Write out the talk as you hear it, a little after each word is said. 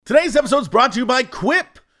Today's episode is brought to you by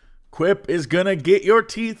Quip. Quip is gonna get your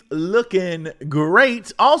teeth looking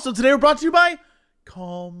great. Also, today we're brought to you by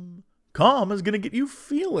Calm. Calm is gonna get you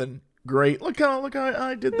feeling great. Look how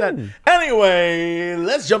I did that. Anyway,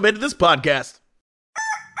 let's jump into this podcast.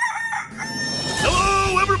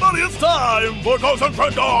 Hello, everybody! It's time for Ghost and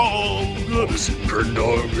Friend Dog. Ghost and Friend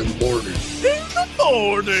Dog in the morning. In the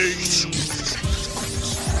morning.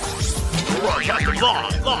 Broadcasting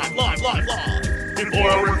live. In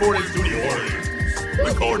 4-hour recording studio audience.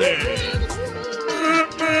 Recording.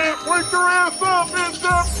 Wake your ass up! It's the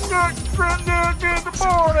Ghost and Friend Dog in the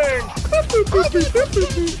morning.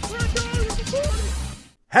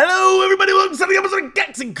 Hello, everybody. Welcome to the episode of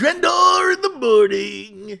Gax and Grendor in the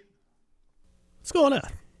morning. What's going on?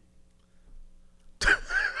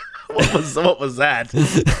 What was that?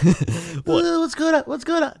 What's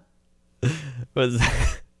going on?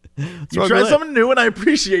 You try something new, and I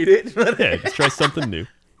appreciate it. Yeah, just try something new.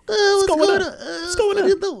 What's going on? What's going on? What are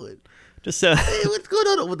you doing? Just Hey, what's going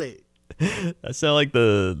on over there? I sound like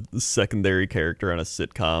the secondary character on a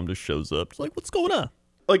sitcom just shows up. It's like, what's going on?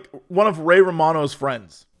 Like one of Ray Romano's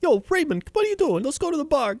friends. Yo, Raymond, what are you doing? Let's go to the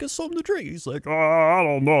bar, get something to drink. He's like, I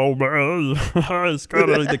don't know, man. It's kind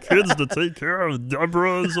of like the kids to take care of.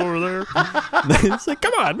 Deborah's over there. It's like,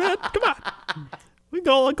 come on, man, come on. We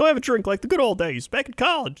can go have a drink like the good old days back in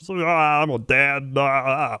college. It's like, I'm a dad.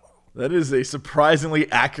 That is a surprisingly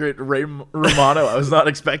accurate Ray Romano. I was not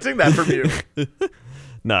expecting that from you.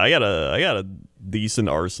 Nah, I got a decent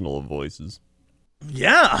arsenal of voices.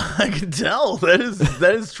 Yeah, I can tell. That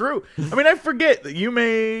is true. I mean, I forget that you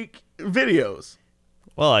make videos.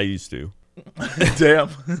 Well, I used to.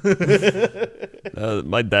 Damn.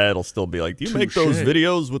 My dad will still be like, do you make those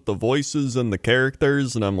videos with the voices and the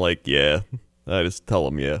characters? And I'm like, yeah. I just tell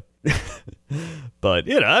him, yeah. But,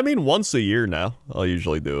 I mean, once a year now, I'll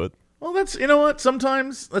usually do it. Well, you know what?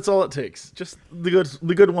 Sometimes that's all it takes. Just the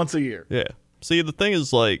good once a year. Yeah. See, the thing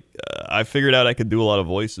is, like, I figured out I could do a lot of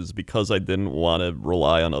voices because I didn't want to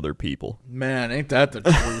rely on other people. Man, ain't that the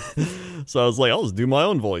truth? So I was like, I'll just do my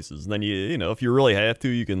own voices. And then, you know, if you really have to,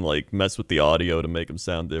 you can, like, mess with the audio to make them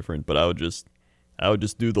sound different. But I would just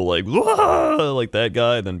do the, like, like that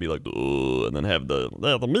guy, and then be like, and then have the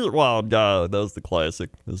Meatwad guy. That was the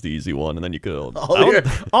classic. That was the easy one. And then you could...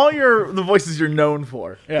 the voices you're known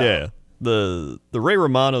for. Yeah. The Ray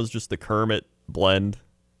Romano's just the Kermit blend.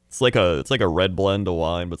 It's like a red blend of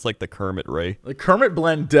wine, but it's like the Kermit Ray. The Kermit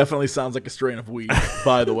blend definitely sounds like a strain of weed,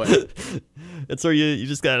 by the way. It's where you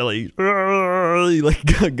just gotta like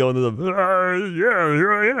go into the yeah,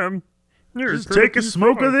 here I am. Just take a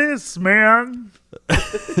smoke of this, man.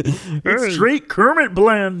 It's straight Kermit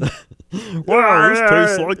blend. Wow, this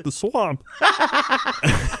tastes like the swamp.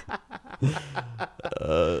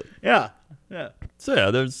 Yeah. So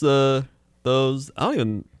yeah, there's those.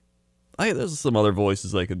 There's some other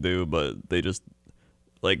voices I could do, but they just,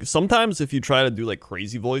 like, sometimes if you try to do, like,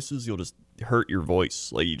 crazy voices, you'll just hurt your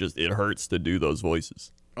voice. Like, it hurts to do those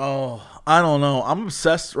voices. Oh, I don't know. I'm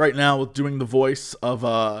obsessed right now with doing the voice of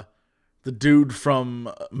the dude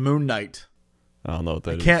from Moon Knight. I don't know what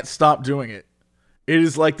that is. I can't stop doing it. It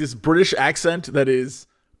is like this British accent that is,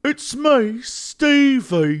 it's me,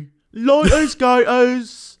 Stevie, light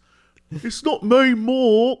skaters. It's not me,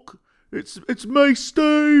 Mark. It's me,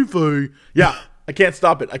 Stevie. Yeah, I can't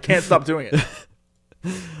stop it. I can't stop doing it.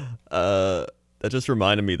 That just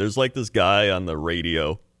reminded me. There's like this guy on the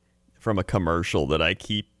radio from a commercial that I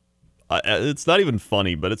keep. It's not even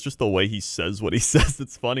funny, but it's just the way he says what he says.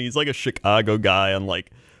 It's funny. He's like a Chicago guy, and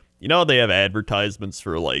like, you know, they have advertisements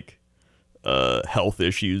for like health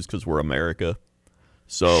issues because we're America.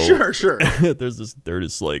 So sure. They're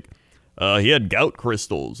just like. He had gout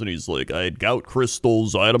crystals, and he's like, I had gout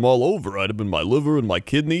crystals, I had them all over, I had them in my liver and my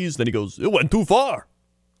kidneys. Then he goes, it went too far.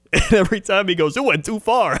 And every time he goes, it went too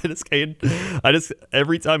far.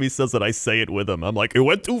 Every time he says it, I say it with him. I'm like, it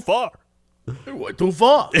went too far. It went too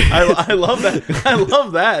far. I love that. I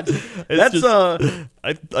love that.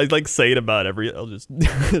 I like say it about I'll just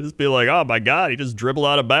be like, oh my God, he just dribbled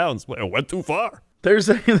out of bounds. It went too far. There's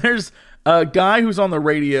a guy who's on the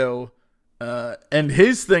radio. And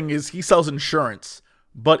his thing is he sells insurance,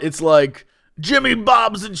 but it's like Jimmy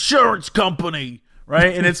Bob's Insurance Company,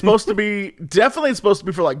 right? And it's supposed to be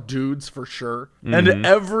for like dudes for sure. Mm-hmm. And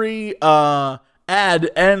every ad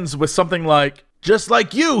ends with something like, just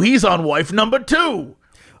like you, he's on wife number 2.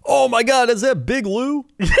 Oh my God, is that Big Lou?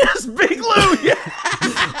 Yes, Big Lou. Yeah.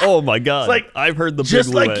 Oh my God, it's like, I've heard the just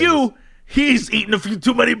Big Lou like ads. you. He's eating a few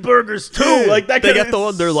too many burgers too. Like that. They got the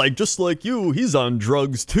one. They're like, just like you, he's on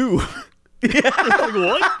drugs too. Yeah. Like,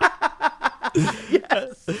 what?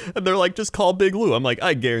 Yes. And they're like, just call Big Lou. I'm like,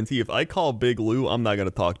 I guarantee if I call Big Lou, I'm not going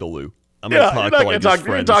to talk to Lou. I'm going to talk to like his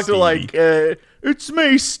friend talk to Stevie. like, it's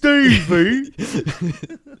me, Stevie.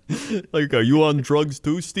 Like, are you on drugs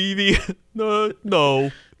too, Stevie? No.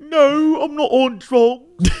 No, I'm not on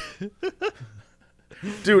drugs.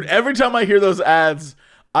 Dude, every time I hear those ads,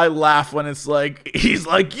 I laugh when it's like, he's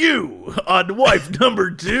like, you on wife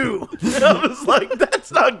number 2. I was like,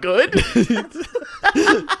 that's not good.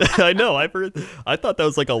 I know. I thought that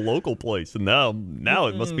was like a local place, and now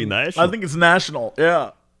it must be national. I think it's national.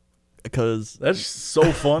 Yeah. Because That's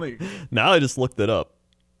so funny. now I just looked it up,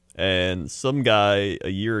 and some guy a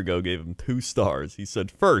year ago gave him 2 stars. He said,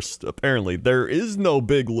 first, apparently, there is no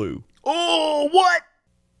Big Lou. Oh, what?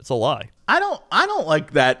 It's a lie. I don't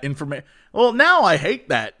like that information. Well, now I hate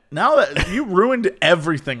that. Now that you ruined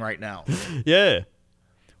everything right now. Yeah.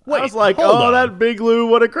 I was like, hold oh, on. that Big Lou,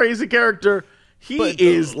 what a crazy character. He But,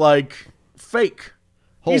 is like fake.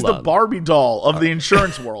 He's hold the on. Barbie doll of the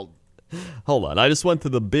insurance world. Hold on. I just went to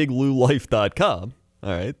the BigLouLife.com. All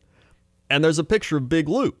right. And there's a picture of Big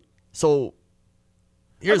Lou. So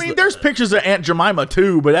I mean, there's pictures of Aunt Jemima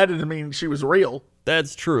too, but that didn't mean she was real.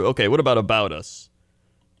 That's true. Okay, what about us?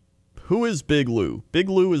 Who is Big Lou? Big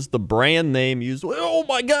Lou is the brand name used. Oh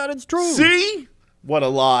my God, it's true. See? What a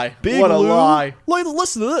lie. Big What a Lou, lie.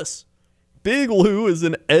 Listen to this. Big Lou is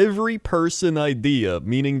an every person idea,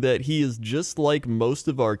 meaning that he is just like most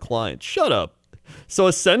of our clients. Shut up. So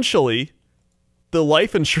essentially, the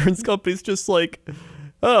life insurance company's just like,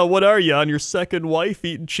 oh, what are you, on your second wife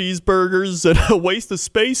eating cheeseburgers and a waste of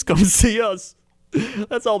space? Come see us.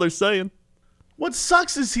 That's all they're saying. What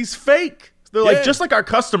sucks is he's fake. They're Yeah. like, just like our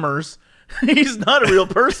customers, he's not a real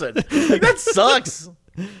person. Like, that sucks.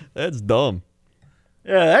 That's dumb.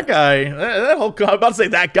 Yeah, that guy, that whole, I'm about to say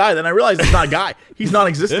that guy, then I realized it's not a guy. He's Yeah,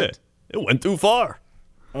 non-existent. it went too far.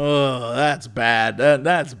 Oh, that's bad.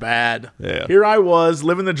 That's bad. Yeah. Here I was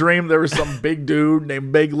living the dream. There was some big dude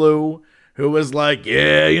named Big Lou who was like,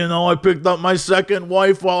 yeah, I picked up my second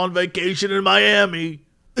wife while on vacation in Miami.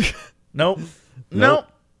 Nope. Nope.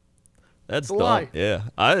 That's a dumb. lie. Yeah,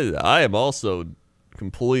 I am also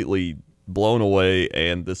completely blown away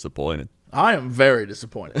and disappointed. I am very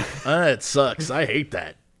disappointed. It sucks. I hate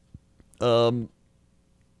that. How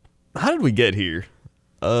did we get here?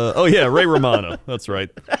 Oh yeah, Ray Romano. That's right.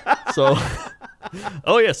 So,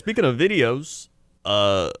 oh yeah, speaking of videos,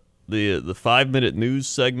 the 5-minute news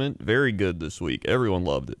segment, very good this week. Everyone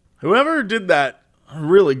loved it. Whoever did that,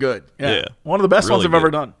 really good. Yeah. One of the best ones Really I've ever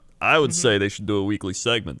good. done. I would say they should do a weekly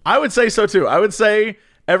segment. I would say so too. I would say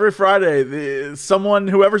every Friday,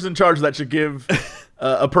 whoever's in charge of that should give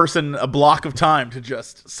a person a block of time to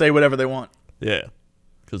just say whatever they want. Yeah,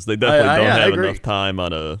 because they definitely don't I have agree. enough time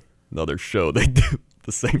on another show. They do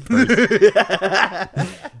the same person.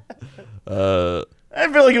 I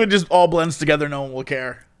feel like if it just all blends together, no one will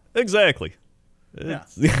care. Exactly. Yeah.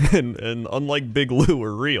 It's- and unlike Big Lou,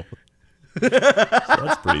 we're real. So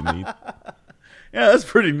that's pretty neat. Yeah, that's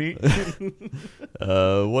pretty neat.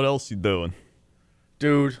 What else you doing?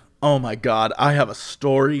 Dude, oh my God, I have a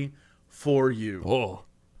story for you. Oh,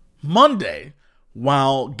 Monday,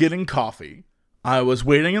 while getting coffee, I was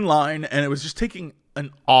waiting in line and it was just taking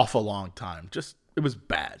an awful long time. It was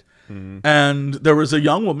bad. And there was a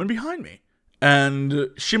young woman behind me and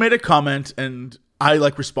she made a comment and I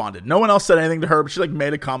responded. No one else said anything to her, but she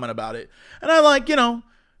made a comment about it. And I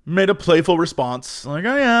made a playful response. Like,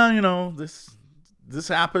 oh yeah, this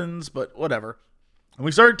happens, but whatever. And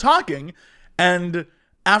we started talking and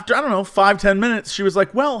after, 5-10 minutes, she was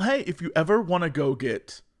like, well, hey, if you ever want to go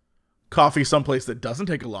get coffee someplace that doesn't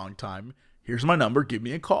take a long time, here's my number, give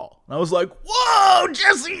me a call. And I was like, whoa,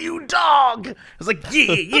 Jesse, you dog. I was like,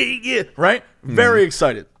 yeah, right? Very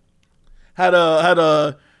excited. Had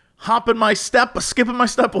a hop in my step, a skip in my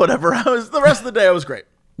step, whatever. The rest of the day I was great.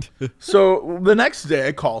 So the next day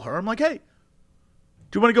I call her. I'm like, hey,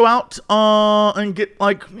 do you want to go out and get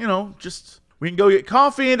just we can go get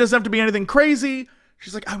coffee. It doesn't have to be anything crazy.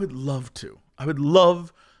 She's like, I would love to. I would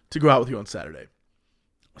love to go out with you on Saturday.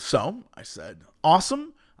 So I said,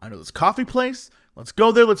 awesome. I know this coffee place. Let's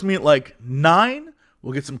go there. Let's meet at 9.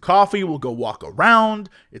 We'll get some coffee. We'll go walk around.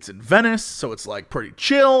 It's in Venice, so it's pretty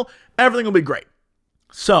chill. Everything will be great.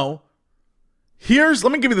 So let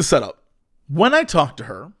me give you the setup. When I talked to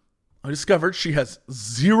her, I discovered she has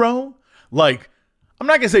zero, I'm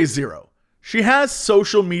not going to say zero. She has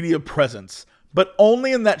social media presence, but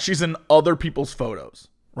only in that she's in other people's photos,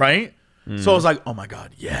 right? So I was like, oh my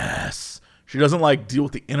God, yes. She doesn't deal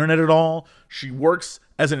with the internet at all. She works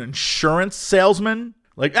as an insurance salesman.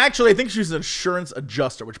 Actually, I think she's an insurance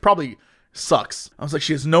adjuster, which probably sucks. I was like,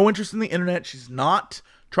 she has no interest in the internet. She's not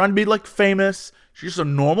trying to be like famous. She's just a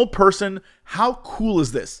normal person. How cool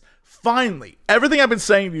is this? Finally, everything I've been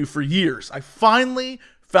saying to you for years, I finally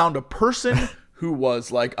found a person who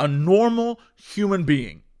was like a normal human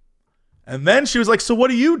being. And then she was like, so what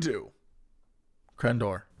do you do?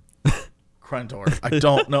 Crendor. I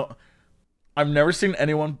don't know. I've never seen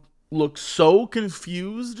anyone look so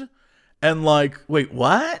confused and like, wait,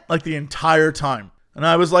 what? Like the entire time. And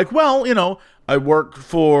I was like, well, I work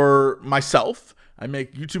for myself. I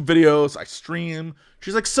make YouTube videos. I stream.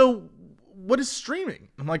 She's like, so what is streaming?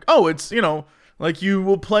 I'm like, oh, it's, like you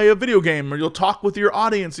will play a video game or you'll talk with your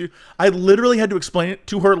audience. I literally had to explain it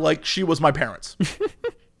to her like she was my parents.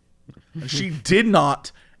 And she did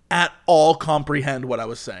not at all comprehend what I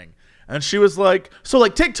was saying. And she was like, so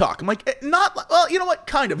like TikTok. I'm like, not, well, you know what?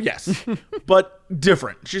 Kind of, yes. But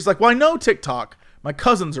different. She's like, well, I know TikTok. My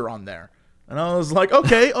cousins are on there. And I was like,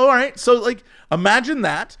 okay, all right. So like, imagine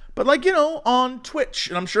that. But like, on Twitch.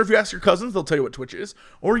 And I'm sure if you ask your cousins, they'll tell you what Twitch is.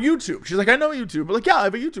 Or YouTube. She's like, I know YouTube. But like, yeah, I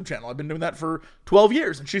have a YouTube channel. I've been doing that for 12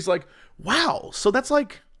 years. And she's like, wow. So that's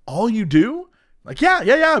like all you do? Like, yeah.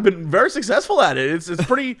 I've been very successful at it. It's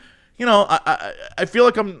pretty, I feel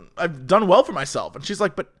like I've done well for myself. And she's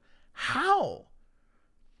like, but how?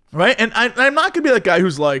 Right? And I'm not going to be that guy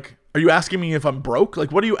who's like, are you asking me if I'm broke?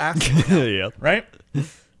 Like, what are you asking me? Yeah. Right?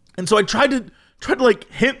 And so I tried to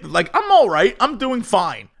like hint, like, I'm all right. I'm doing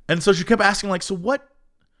fine. And so she kept asking, like, so what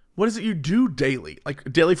is it you do daily?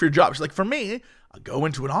 Like, daily for your job? She's like, for me, I go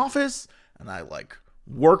into an office and I like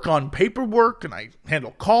work on paperwork and I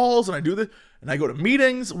handle calls and I do this and I go to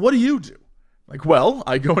meetings. What do you do? Like, well,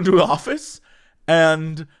 I go into an office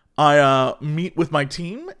and I meet with my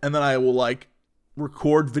team and then I will like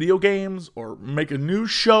record video games or make a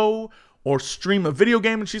news show or stream a video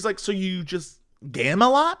game. And she's like, so you just game a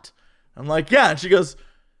lot? I'm like, yeah. And she goes,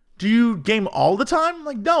 do you game all the time? I'm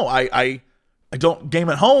like, no, I don't game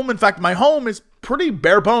at home. In fact, my home is pretty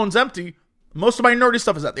bare bones empty. Most of my nerdy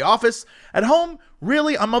stuff is at the office. At home,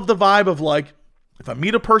 really, I'm of the vibe of like, if I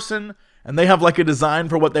meet a person and they have like a design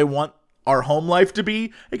for what they want our home life to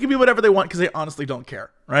be, it can be whatever they want because they honestly don't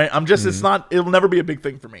care, right? I'm just, it'll never be a big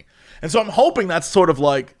thing for me. And so I'm hoping that's sort of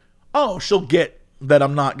like, oh, she'll get that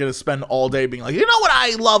I'm not going to spend all day being like, you know what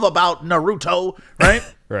I love about Naruto, right?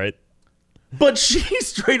 Right. But she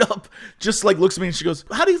straight up just like looks at me and she goes,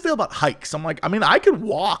 how do you feel about hikes? I'm like, I mean, I can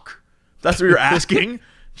walk. That's what you're asking.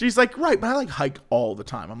 She's like, right, but I like hike all the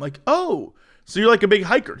time. I'm like, oh, so you're like a big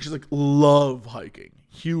hiker. She's like, love hiking.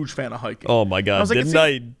 Huge fan of hiking. Oh my God. I was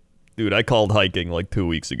like, Dude, I called hiking like 2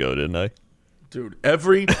 weeks ago, didn't I? Dude,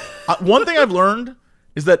 one thing I've learned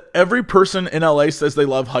is that every person in LA says they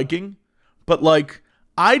love hiking, but like,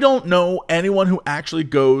 I don't know anyone who actually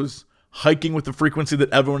goes hiking with the frequency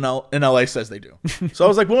that everyone in LA says they do. So I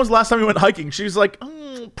was like, when was the last time you went hiking? She's like,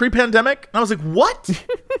 pre-pandemic. And I was like, what?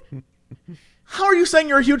 How are you saying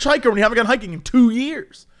you're a huge hiker when you haven't gone hiking in 2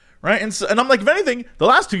 years? Right? And I'm like, if anything, the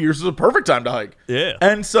last 2 years was a perfect time to hike. Yeah.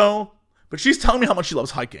 And so, but she's telling me how much she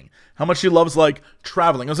loves hiking, how much she loves like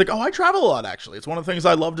traveling. I was like, oh, I travel a lot actually. It's one of the things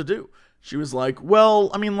I love to do. She was like,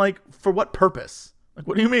 well, I mean, like, for what purpose? Like,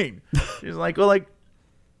 what do you mean? She's like, well, like,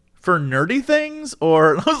 for nerdy things?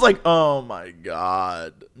 Or I was like, oh my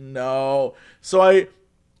God, no. So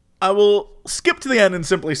I will skip to the end and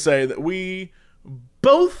simply say that we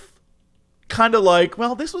both kind of like,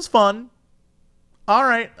 well, this was fun. All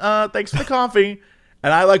right, thanks for the coffee.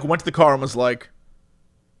 And I like went to the car and was like,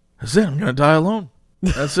 that's it, I'm gonna die alone.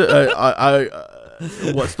 That's it.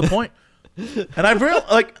 What's the point? And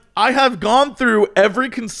I have gone through every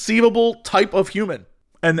conceivable type of human,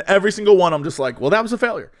 and every single one I'm just like, well, that was a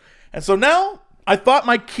failure. And so now I thought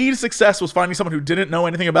my key to success was finding someone who didn't know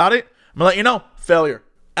anything about it. I'm gonna let you know, failure,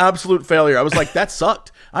 absolute failure. I was like, that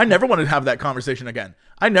sucked. I never want to have that conversation again.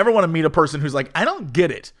 I never want to meet a person who's like, I don't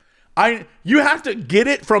get it. You have to get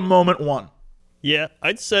it from moment one. Yeah,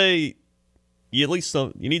 I'd say you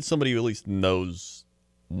need somebody who at least knows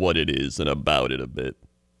what it is and about it a bit,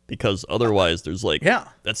 because otherwise there's like,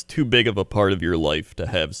 that's too big of a part of your life to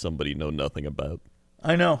have somebody know nothing about.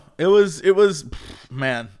 I know. It was,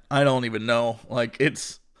 man, I don't even know. Like,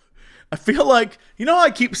 I feel like, you know how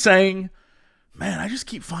I keep saying, man, I just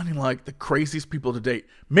keep finding like the craziest people to date.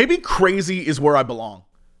 Maybe crazy is where I belong.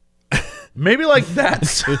 Maybe like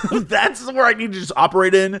that's where I need to just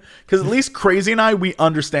operate in, because at least Crazy and I, we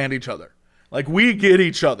understand each other. Like, we get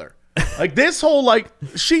each other. Like, this whole, like,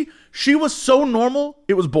 she was so normal,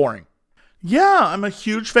 it was boring. Yeah, I'm a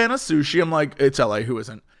huge fan of sushi. I'm like, it's LA, who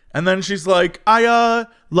isn't? And then she's like, I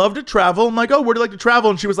love to travel. I'm like, oh, where do you like to travel?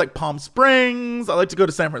 And she was like, Palm Springs. I like to go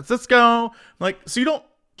to San Francisco. I'm like, so you don't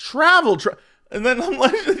travel. And then I'm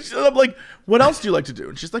like, what else do you like to do?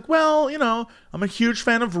 And she's like, well, I'm a huge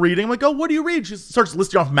fan of reading. I'm like, oh, what do you read? She starts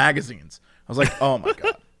listing off magazines. I was like, oh my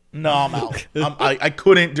God. No, I'm out. I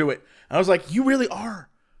couldn't do it. And I was like, you really are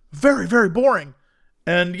very, very boring.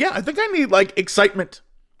 And yeah, I think I need like excitement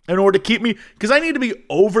in order to keep me, because I need to be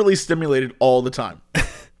overly stimulated all the time.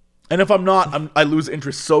 And if I'm not, I lose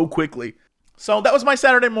interest so quickly. So that was my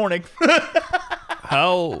Saturday morning.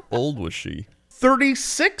 How old was she?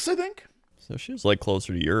 36, I think. So she was like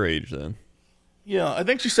closer to your age then. Yeah, I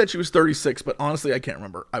think she said she was 36, but honestly, I can't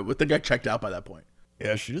remember. I would think I checked out by that point.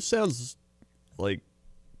 Yeah, she just sounds like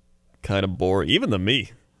kind of boring, even to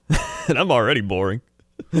me. And I'm already boring.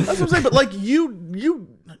 That's what I'm saying. But like the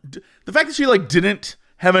fact that she like didn't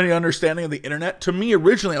have any understanding of the internet, to me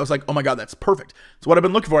originally, I was like, oh my God, that's perfect. It's what I've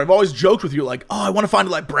been looking for. I've always joked with you like, oh, I want to find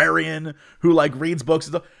a librarian who like reads books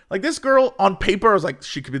and stuff. Like this girl on paper, I was like,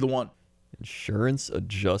 she could be the one. Insurance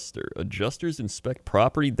adjuster. Adjusters inspect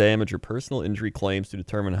property damage or personal injury claims to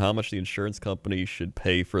determine how much the insurance company should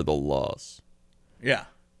pay for the loss. Yeah.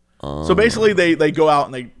 So basically, they go out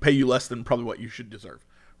and they pay you less than probably what you should deserve,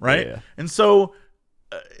 right? Yeah. And so,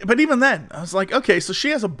 but even then, I was like, okay, so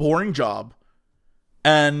she has a boring job,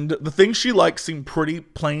 and the things she likes seem pretty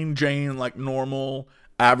plain Jane, like normal,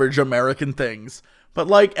 average American things. But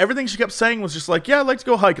like everything she kept saying was just like, yeah, I'd like to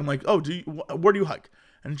go hike. I'm like, oh, where do you hike?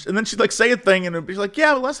 And then she'd like say a thing, and she's like,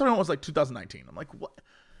 yeah, the last time I went was like 2019. I'm like, what?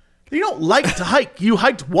 You don't like to hike. You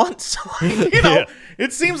hiked once. Yeah.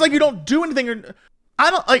 It seems like you don't do anything. I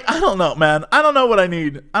don't know, man. I don't know what I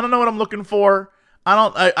need. I don't know what I'm looking for.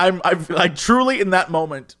 I truly in that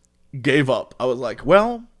moment gave up. I was like,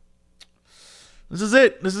 well, this is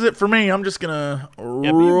it. This is it for me. I'm just gonna roll.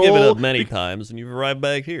 Yeah, but you've given up many times, and you've arrived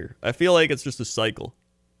back here. I feel like it's just a cycle.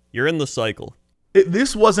 You're in the cycle.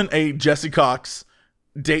 This wasn't a Jesse Cox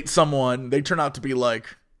date someone. They turn out to be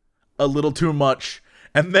like a little too much.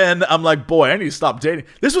 And then I'm like, boy, I need to stop dating.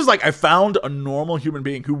 This was like I found a normal human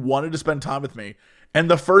being who wanted to spend time with me. And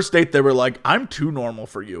the first date, they were like, I'm too normal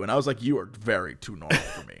for you. And I was like, you are very too normal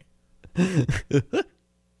for me.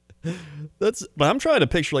 But I'm trying to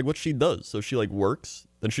picture like what she does. So she like works,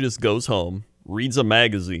 then she just goes home, reads a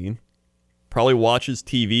magazine, probably watches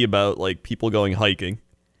TV about like people going hiking,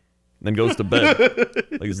 and then goes to bed.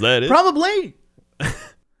 Like, is that it? Probably.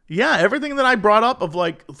 Yeah, everything that I brought up of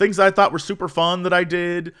like things that I thought were super fun that I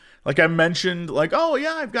did. Like I mentioned, like, oh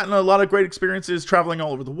yeah, I've gotten a lot of great experiences traveling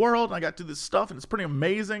all over the world. And I got to do this stuff and it's pretty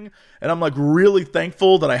amazing. And I'm like really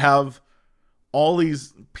thankful that I have all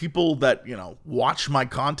these people that, watch my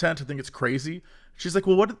content. I think it's crazy. She's like,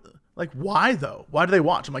 well, why though? Why do they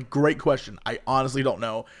watch? I'm like, great question. I honestly don't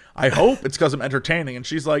know. I hope it's because I'm entertaining. And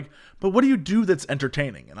she's like, but what do you do that's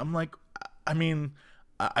entertaining? And I'm like, I mean,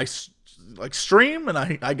 I like stream, and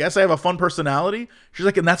I guess I have a fun personality. She's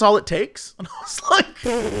like, and that's all it takes? And I was like,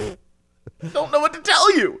 I don't know what to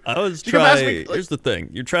tell you. I was trying. Here's the thing: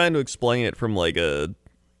 you're trying to explain it from like an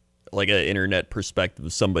internet perspective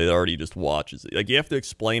of somebody that already just watches it. Like you have to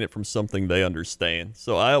explain it from something they understand.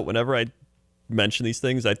 So whenever I mention these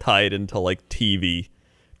things, I tie it into like TV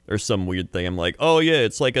or some weird thing. I'm like, oh yeah,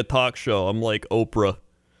 it's like a talk show. I'm like Oprah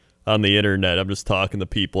on the internet. I'm just talking to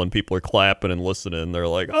people and people are clapping and listening. And they're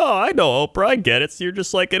like, oh, I know Oprah. I get it. So you're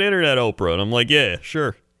just like an internet Oprah. And I'm like, yeah,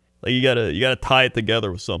 sure. Like you gotta tie it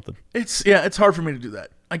together with something. It's hard for me to do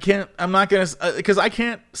that. I'm not gonna, because I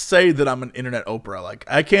can't say that I'm an internet Oprah. Like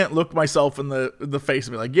I can't look myself in the face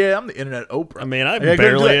and be like, yeah, I'm the internet Oprah. I mean, I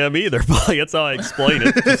barely am either, but that's how I explain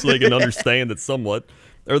it, just so they can understand it somewhat.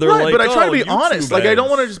 Or they're right, like, but I try to be YouTube honest. Like I don't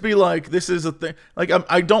ads. want to just be like, this is a thing. Like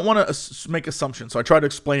I don't want to make assumptions, so I try to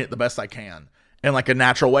explain it the best I can in like a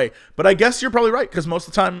natural way. But I guess you're probably right, because most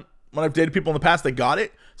of the time when I've dated people in the past, they got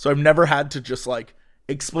it. So I've never had to just like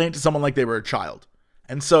explain it to someone like they were a child.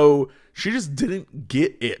 And so she just didn't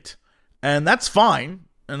get it. And that's fine.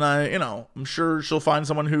 And I'm sure she'll find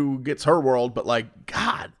someone who gets her world, but like,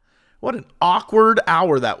 God, what an awkward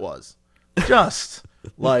hour that was. Just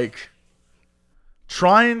like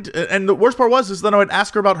trying to, and the worst part is then I would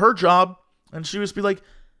ask her about her job and she would just be like,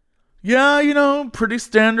 yeah, pretty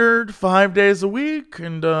standard 5 days a week.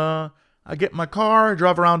 And, I get in my car, I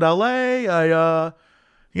drive around LA. I,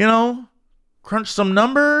 crunch some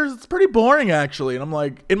numbers. It's pretty boring, actually. And I'm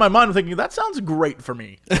like, in my mind, I'm thinking, that sounds great for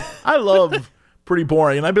me. I love pretty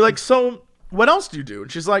boring. And I'd be like, so what else do you do?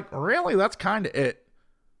 And she's like, really? That's kind of it.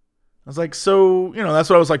 I was like, so, that's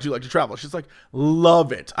what I was like. Do you like to travel? She's like,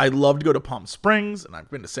 love it. I love to go to Palm Springs. And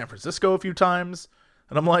I've been to San Francisco a few times.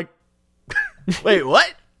 And I'm like, wait,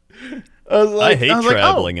 what? I hate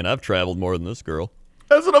traveling, and I've traveled more than this girl.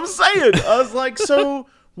 That's what I'm saying. I was like, so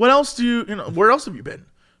what else do where else have you been?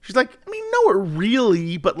 She's like, I mean, no,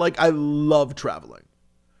 really, but like, I love traveling.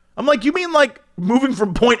 I'm like, you mean like moving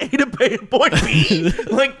from point A to point B?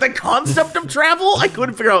 Like the concept of travel? I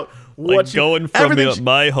couldn't figure out what Like going from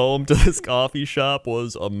my home to this coffee shop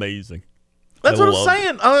was amazing. That's what I'm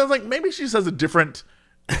saying. I was like, maybe she just has a different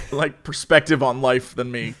like perspective on life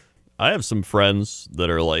than me. I have some friends that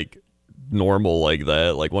are like normal like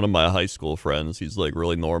that. Like one of my high school friends, he's like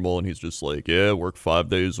really normal, and he's just like, yeah, work 5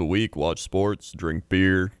 days a week, watch sports, drink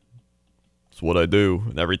beer. It's what I do.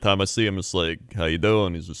 And every time I see him, it's like, how you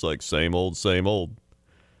doing? He's just like, same old, same old.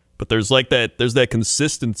 But there's that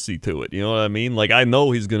consistency to it. You know what I mean? Like I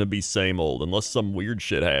know he's gonna be same old unless some weird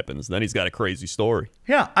shit happens. Then he's got a crazy story.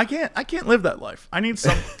 Yeah, I can't live that life. I need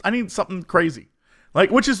something crazy.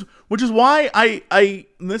 Like which is why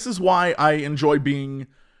this is why I enjoy being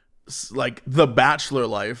like the bachelor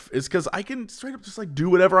life, is because I can straight up just like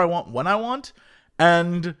do whatever I want when I want.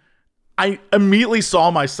 And I immediately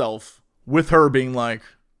saw myself with her being like,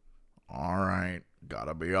 all right,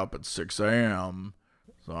 gotta be up at 6 a.m.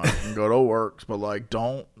 so I can go to work, but like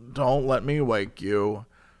don't let me wake you.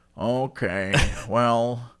 Okay,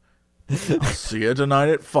 well, I'll see you tonight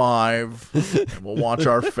at 5 and we'll watch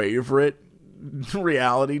our favorite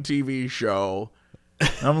reality TV show.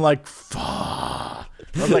 And I'm like, fuck.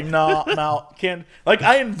 I was like, no, can't. Like,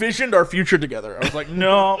 I envisioned our future together. I was like,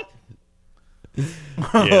 no.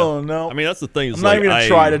 Oh, no. I mean, that's the thing. I'm not even going to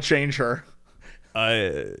try to change her.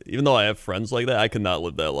 Even though I have friends like that, I could not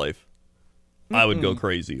live that life. I would go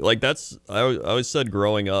crazy. Like, I always said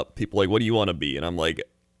growing up, people like, what do you want to be? And I'm like,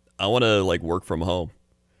 I want to, like, work from home.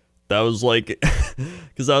 That was like,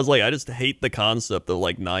 because I was like, I just hate the concept of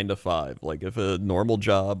like 9 to 5. Like if a normal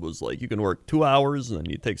job was like, you can work 2 hours and then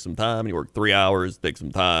you take some time, you work 3 hours, take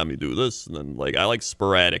some time, you do this. And then like, I like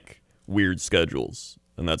sporadic, weird schedules.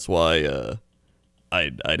 And that's why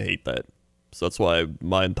I'd hate that. So that's why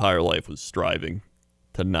my entire life was striving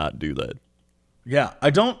to not do that. Yeah.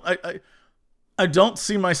 I don't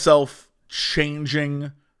see myself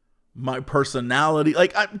changing my personality.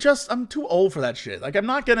 Like I'm too old for that shit. Like I'm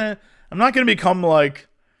not gonna become like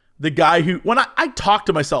the guy who, when I talk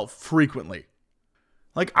to myself frequently,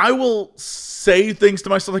 like I will say things to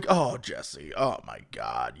myself like, oh Jesse, oh my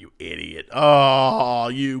God, you idiot, oh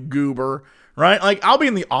you goober, right? Like I'll be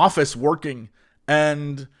in the office working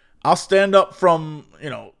and I'll stand up from,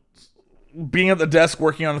 being at the desk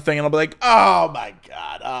working on a thing and I'll be like, oh my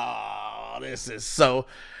God, oh this is so.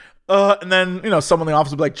 And then, someone in the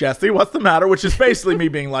office will be like, Jesse, what's the matter? Which is basically me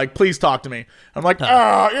being like, please talk to me. I'm like,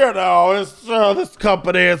 it's this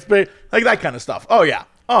company, it's big. Like that kind of stuff. Oh, yeah.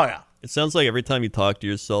 It sounds like every time you talk to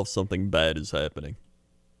yourself, something bad is happening.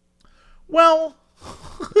 Well,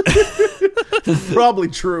 probably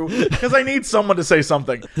true. Because I need someone to say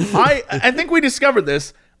something. I think we discovered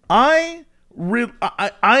this. I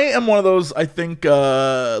am one of those, I think,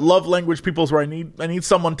 love language peoples where I need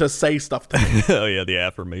someone to say stuff to me. Oh, yeah, the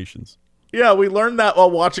affirmations. Yeah, we learned that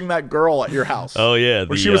while watching that girl at your house. Oh, yeah.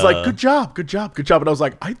 Where she was like, good job. And I was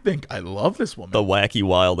like, I think I love this woman. The wacky,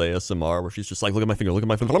 wild ASMR where she's just like, look at my finger.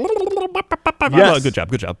 Yes. Good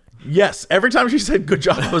job. Yes. Every time she said good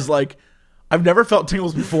job, I was like, I've never felt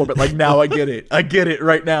tingles before, but like now I get it. I get it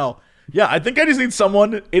right now. Yeah, I think I just need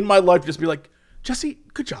someone in my life to just be like, Jesse,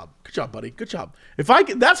 good job, buddy, good job.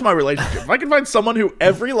 That's my relationship. If I can find someone who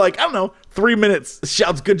every 3 minutes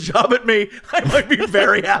shouts good job at me, I might be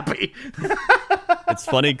very happy. It's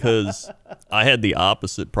funny because I had the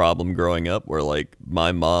opposite problem growing up where like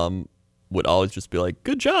my mom would always just be like,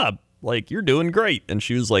 good job, like you're doing great. And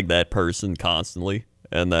she was like that person constantly.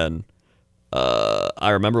 And then I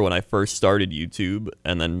remember when I first started YouTube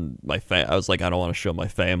and then I was like, I don't want to show my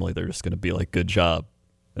family. They're just going to be like, good job.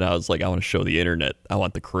 And I was like, I want to show the internet. I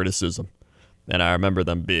want the criticism. And I remember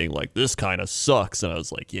them being like, this kind of sucks. And I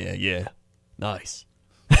was like, yeah, nice.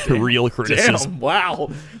 Real criticism. Damn, wow.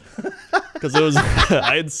 Because it was,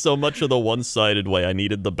 I had so much of the one-sided way. I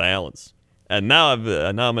needed the balance. And now I'm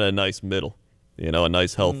in a nice middle. A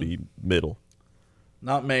nice healthy middle.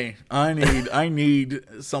 Not me. I need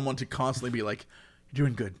someone to constantly be like, you're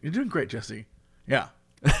doing good. You're doing great, Jesse. Yeah.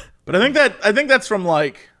 But I think that's from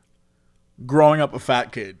like growing up a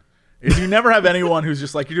fat kid, is you never have anyone who's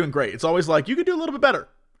just like, you're doing great. It's always like, you could do a little bit better.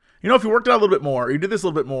 If you worked out a little bit more, or you did this a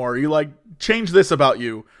little bit more, or you like changed this about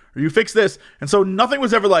you, or you fixed this. And so nothing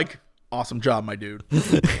was ever like, awesome job, my dude.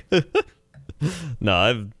 No,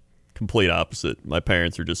 I've complete opposite. My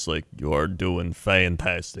parents are just like, you are doing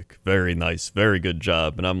fantastic. Very nice. Very good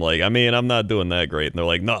job. And I'm like, I'm not doing that great. And they're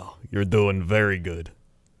like, no, you're doing very good.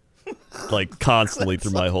 Like constantly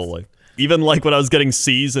through my whole life. Even like when I was getting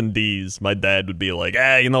C's and D's, my dad would be like,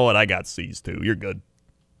 you know what? I got C's too. You're good.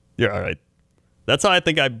 You're all right. That's how I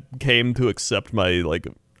think I came to accept my like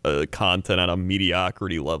content on a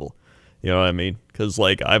mediocrity level. You know what I mean? Because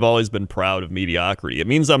like I've always been proud of mediocrity. It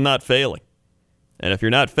means I'm not failing. And if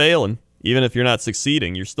you're not failing, even if you're not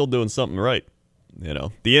succeeding, you're still doing something right. You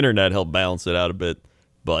know, the internet helped balance it out a bit,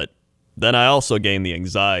 but then I also gained the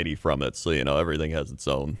anxiety from it. So, you know, everything has its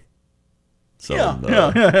own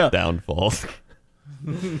downfalls.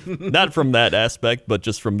 Not from that aspect, but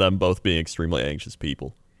just from them both being extremely anxious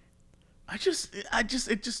people. It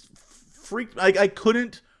just freaked. I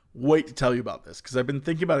couldn't wait to tell you about this because I've been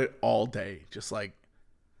thinking about it all day. Just like,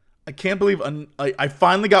 I can't believe I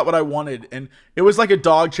finally got what I wanted, and it was like a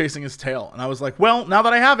dog chasing his tail. And I was like, well, now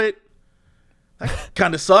that I have it, that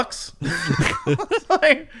kind of sucks.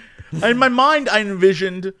 In my mind, I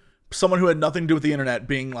envisioned someone who had nothing to do with the internet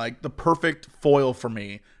being like the perfect foil for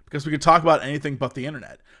me because we could talk about anything but the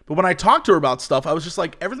internet. But when I talked to her about stuff, I was just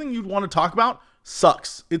like, everything you'd want to talk about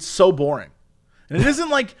sucks. It's so boring. And it isn't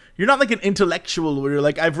like, you're not like an intellectual where you're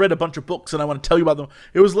like, I've read a bunch of books and I want to tell you about them.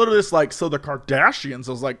 It was literally just like, so the Kardashians.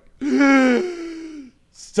 I was like,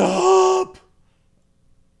 stop.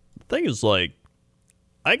 The thing is, like,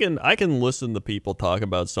 I can listen to people talk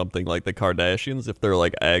about something like the Kardashians if they're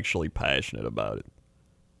like actually passionate about it.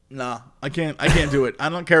 Nah, I can't do it. I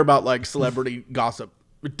don't care about like celebrity gossip.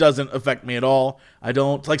 It doesn't affect me at all. I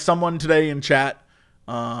don't, like someone today in chat,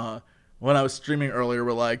 when I was streaming earlier,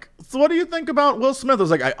 were like, so what do you think about Will Smith? I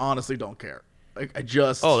was like, I honestly don't care. Like,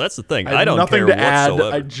 Oh, that's the thing. I don't nothing care to add.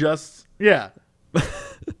 whatsoever.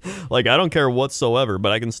 Like, I don't care whatsoever,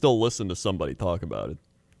 but I can still listen to somebody talk about it.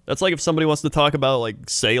 That's like if somebody wants to talk about, like,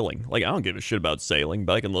 sailing. Like, I don't give a shit about sailing,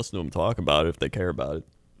 but I can listen to them talk about it if they care about it.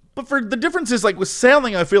 But for the difference is, like, with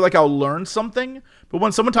sailing, I feel like I'll learn something. But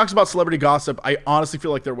when someone talks about celebrity gossip, I honestly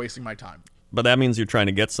feel like they're wasting my time. But that means you're trying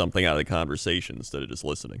to get something out of the conversation instead of just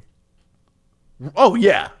listening. Oh,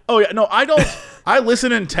 yeah. No, I don't. I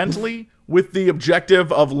listen intently with the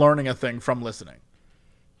objective of learning a thing from listening.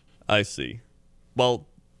 I see. Well,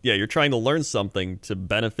 yeah, you're trying to learn something to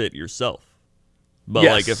benefit yourself. But,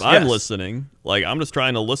 yes, like, if I'm listening, like, I'm just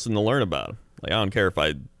trying to listen to learn about it. Like, I don't care if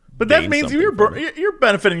I But that means you're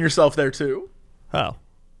benefiting yourself there, too. How?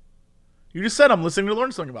 You just said I'm listening to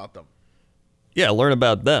learn something about them. Yeah, learn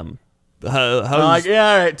about them. Yeah, all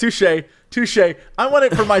right. Touche. I want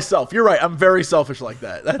it for myself. You're right. I'm very selfish like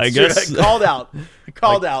that. That's I guess true.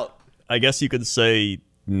 Called out. I guess you could say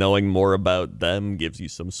knowing more about them gives you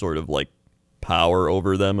some sort of like power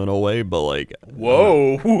over them in a way, but like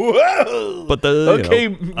whoa. But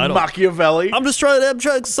Machiavelli. I'm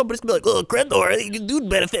trying. Somebody's gonna be like, "Oh, Crendor, you do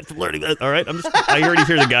benefit from learning that." All right, I already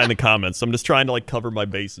hear the guy in the comments. I'm just trying to like cover my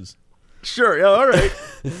bases. Sure. Yeah. All right.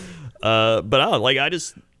 But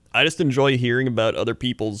I just enjoy hearing about other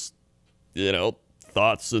people's, you know,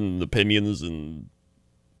 thoughts and opinions and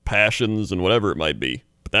passions and whatever it might be.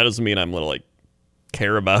 But that doesn't mean I'm gonna like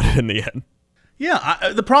care about it in the end.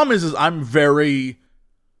 Yeah, the problem is I'm very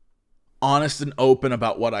honest and open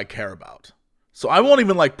about what I care about. So I won't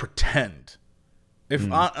even like pretend.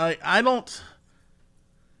 If I don't,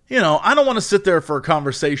 you know, I don't want to sit there for a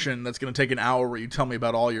conversation that's going to take an hour where you tell me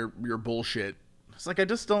about all your bullshit. It's like I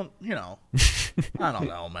just don't, you know. I don't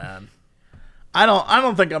know, man. I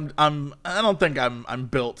don't think I'm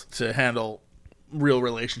built to handle real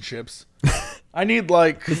relationships. I need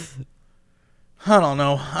like I don't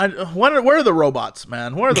know. Where are the robots,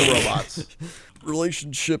 man? Where are the robots?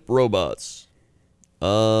 Relationship robots.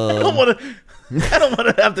 I don't want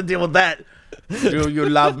to have to deal with that. Do you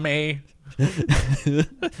love me?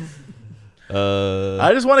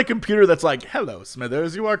 I just want a computer that's like, hello,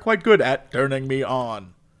 Smithers, you are quite good at turning me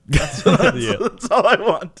on. That's all I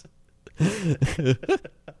want.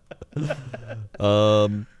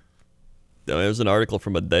 There's an article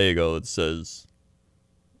from a day ago that says,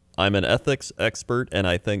 I'm an ethics expert, and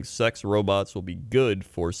I think sex robots will be good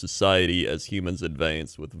for society as humans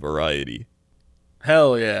advance with variety.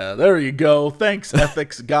 Hell yeah. There you go. Thanks,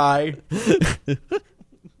 ethics guy. We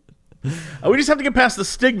just have to get past the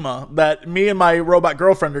stigma that me and my robot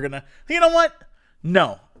girlfriend are gonna. You know what?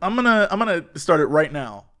 No, I'm gonna start it right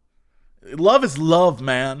now. Love is love,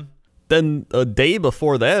 man. Then a day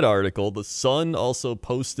before that article, The Sun also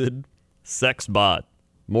posted sex bot.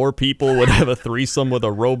 More people would have a threesome with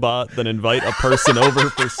a robot than invite a person over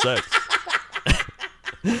for sex.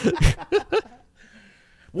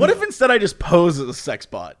 What if instead I just pose as a sex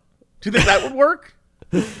bot? Do you think that would work?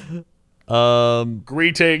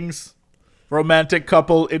 Greetings, romantic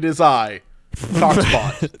couple. It is I,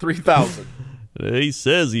 Coxbot 3000. He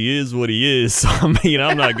says he is what he is. So, I mean,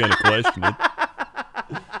 I'm not gonna question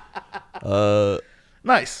it.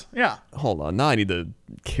 Nice, yeah. Hold on, now I need to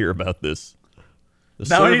hear about this. The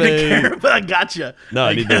Now I need to survey- care, but I gotcha. No,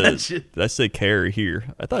 I need to. gotcha. Did I say care here?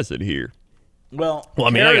 I thought I said here. Well, Well, I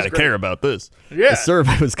mean, I gotta care about this. Yeah. The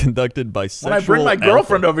survey was conducted by When sexual I bring my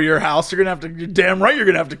girlfriend alpha. over to your house, you're damn right you're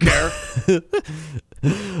gonna have to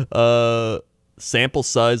care. Sample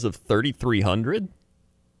size of 3,300.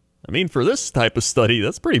 I mean, for this type of study,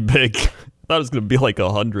 that's pretty big. I thought it was gonna be like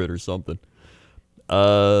 100 or something.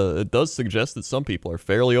 It does suggest that some people are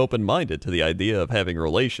fairly open-minded to the idea of having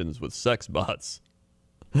relations with sex bots.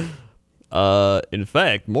 In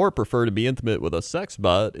fact, more prefer to be intimate with a sex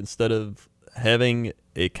bot instead of having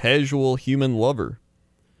a casual human lover.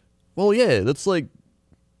 Well, yeah, that's like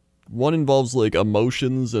one involves like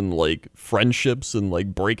emotions and like friendships and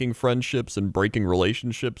like breaking friendships and breaking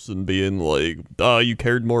relationships and being like, oh, you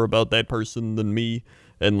cared more about that person than me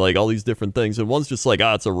and like all these different things. And one's just like,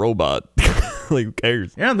 it's a robot. Like, who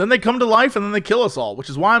cares? Yeah, and then they come to life and then they kill us all, which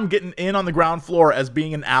is why I'm getting in on the ground floor as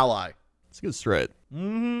being an ally. It's a good strat.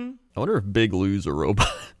 Mm-hmm. I wonder if Big Lou's a robot.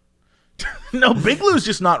 No, Big Lou's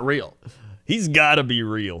just not real. He's got to be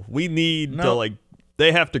real. We need to, like,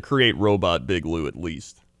 they have to create robot Big Lou at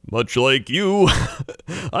least. Much like you,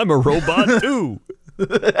 I'm a robot too.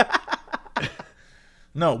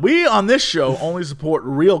 No, we on this show only support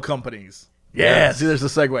real companies. Yeah, see, there's a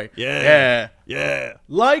segue. Yeah.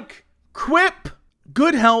 Like Quip,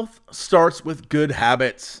 good health starts with good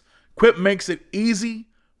habits. Quip makes it easy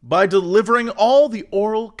by delivering all the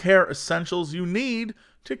oral care essentials you need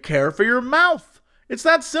to care for your mouth. It's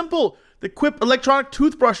that simple. The Quip electronic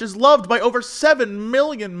toothbrush is loved by over 7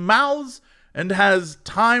 million mouths and has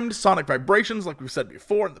timed sonic vibrations, like we've said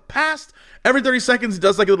before in the past. Every 30 seconds, it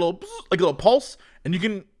does like a little pulse, and you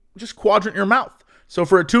can just quadrant your mouth. So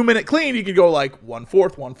for a 2-minute clean, you can go like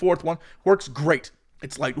 1/4, 1/4, 1. Works great.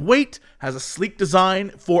 It's lightweight, has a sleek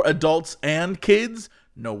design for adults and kids.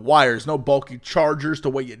 No wires, no bulky chargers to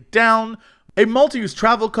weigh you down. A multi-use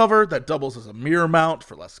travel cover that doubles as a mirror mount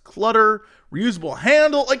for less clutter. Reusable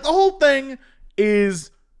handle. Like, the whole thing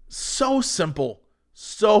is so simple.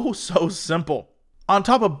 So simple. On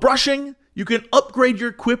top of brushing, you can upgrade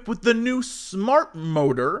your Quip with the new Smart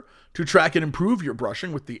Motor to track and improve your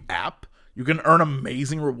brushing with the app. You can earn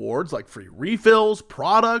amazing rewards like free refills,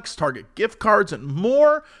 products, Target gift cards, and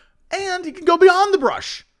more. And you can go beyond the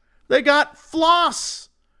brush. They got floss.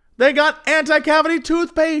 They got anti-cavity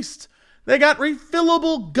toothpaste. They got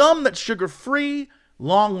refillable gum that's sugar-free,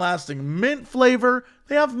 long-lasting mint flavor.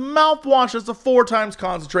 They have mouthwash that's a 4 times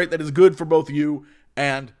concentrate that is good for both you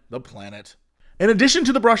and the planet. In addition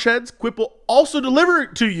to the brush heads, Quip will also deliver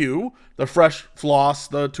to you the fresh floss,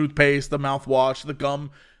 the toothpaste, the mouthwash, the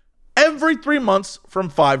gum, every 3 months from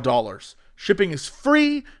 $5. Shipping is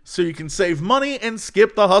free, so you can save money and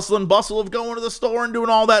skip the hustle and bustle of going to the store and doing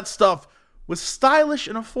all that stuff. With stylish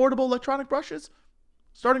and affordable electronic brushes,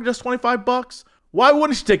 starting just $25, why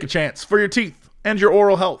wouldn't you take a chance for your teeth and your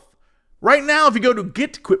oral health? Right now, if you go to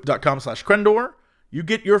getquip.com/Crendor, you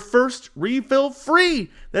get your first refill free.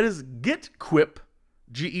 That is getquip,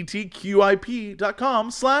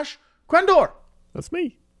 GETQIP.com/Crendor. That's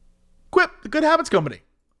me. Quip, the Good Habits Company.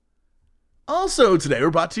 Also today, we're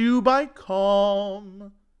brought to you by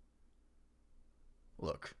Calm.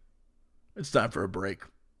 Look, it's time for a break.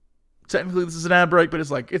 Technically, this is an ad break, but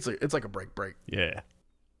it's like a break. Yeah.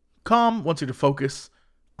 Calm wants you to focus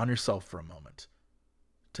on yourself for a moment.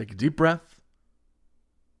 Take a deep breath.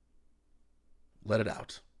 Let it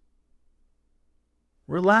out.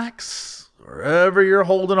 Relax wherever you're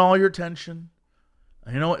holding all your tension.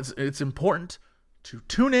 And you know what? It's important to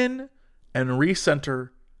tune in and recenter,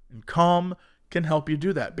 and Calm can help you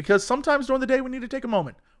do that. Because sometimes during the day, we need to take a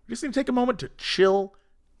moment. We just need to take a moment to chill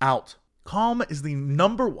out. Calm is the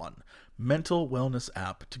 #1 mental wellness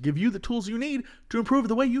app to give you the tools you need to improve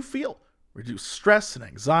the way you feel. Reduce stress and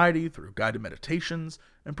anxiety through guided meditations,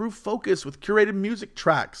 improve focus with curated music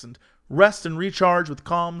tracks, and rest and recharge with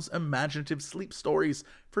Calm's imaginative sleep stories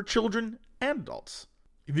for children and adults.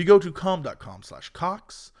 If you go to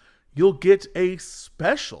calm.com/Cox, you'll get a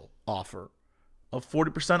special offer of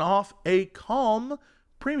 40% off a Calm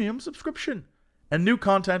premium subscription. And new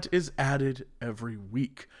content is added every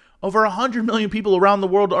week. Over 100 million people around the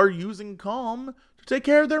world are using Calm to take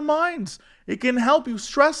care of their minds. It can help you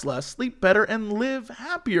stress less, sleep better, and live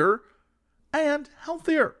happier and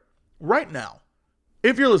healthier. Right now,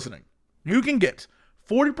 if you're listening, you can get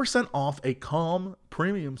 40% off a Calm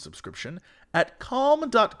premium subscription at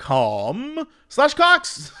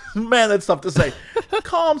calm.com/Cox. Man, that's tough to say.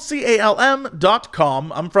 Calm,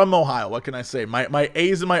 CALM.com. I'm from Ohio. What can I say? My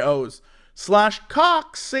A's and my O's.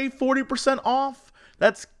 /Cox. Save 40% off.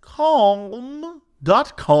 That's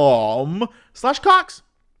calm.com/Cox.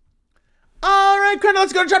 All right, Crandall,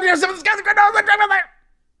 let's go to chapter 7. Let's go to Crandall. Let's go there.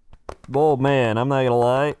 Oh, man, I'm not going to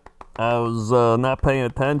lie. I was not paying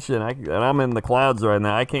attention. And I'm in the clouds right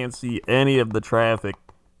now. I can't see any of the traffic.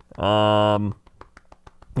 Yeah,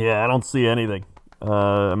 I don't see anything.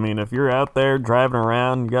 I mean, if you're out there driving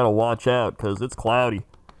around, you got to watch out because it's cloudy,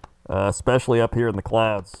 especially up here in the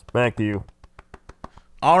clouds. Back to you.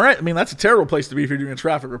 All right. I mean, that's a terrible place to be if you're doing a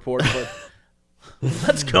traffic report, but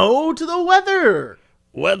let's go to the weather.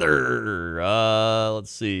 Weather.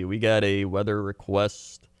 Let's see. We got a weather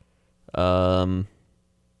request. Somebody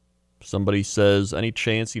says, any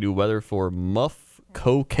chance you do weather for Muff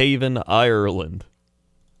Cokhaven, Ireland?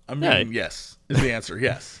 I mean, yes, is the answer.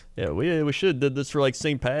 Yes. Yeah, we should have did this for like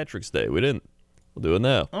St. Patrick's Day. We didn't. We'll do it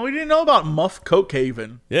now. Oh, we didn't know about Muff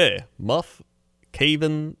Cokhaven. Yeah, Muff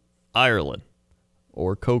Caven, Ireland.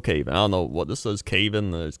 Or Cokhaven. I don't know what this says.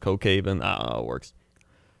 Caven. There's Cokhaven. I don't know how it works.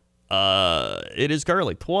 It is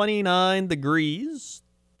currently 29 degrees.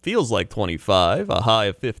 Feels like 25. A high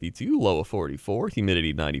of 52. Low of 44.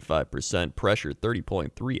 Humidity 95%. Pressure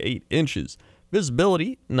 30.38 inches.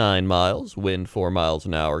 Visibility 9 miles. Wind 4 miles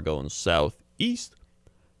an hour going southeast.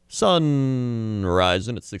 Sun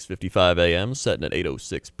rising at 6:55 a.m. Setting at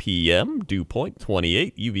 8:06 p.m. Dew point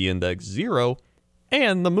 28. UV index 0.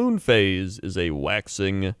 And the moon phase is a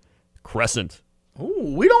waxing crescent.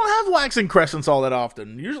 Ooh, we don't have waxing crescents all that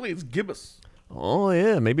often. Usually it's gibbous. Oh,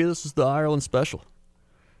 yeah. Maybe this is the Ireland special.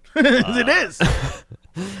 It is.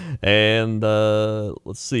 And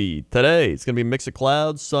let's see. Today, it's going to be a mix of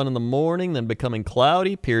clouds, sun in the morning, then becoming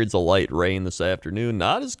cloudy. Periods of light rain this afternoon.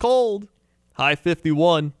 Not as cold. High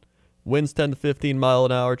 51. Winds 10 to 15 mile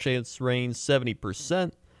an hour. Chance rain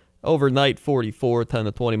 70%. Overnight 44, 10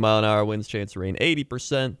 to 20 mile an hour winds, chance of rain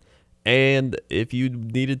 80%. And if you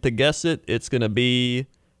needed to guess it, it's going to be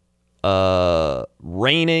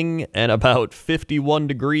raining and about 51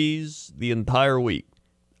 degrees the entire week.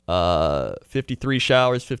 53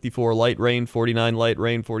 showers, 54 light rain, 49 light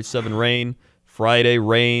rain, 47 rain. Friday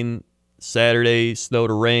rain, Saturday snow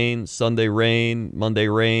to rain, Sunday rain, Monday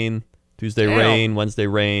rain, Tuesday rain, Wednesday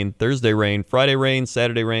rain, Thursday rain, Friday rain,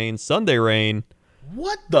 Saturday rain, Sunday rain.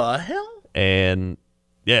 What the hell? And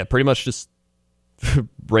yeah, pretty much just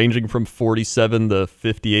ranging from 47 to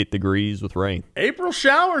 58 degrees with rain. April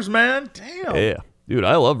showers, man. Damn. Yeah. Dude,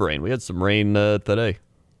 I love rain. We had some rain today.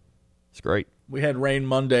 It's great. We had rain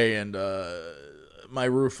Monday and my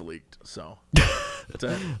roof leaked. So.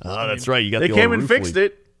 That's right. You got they the came old and roof fixed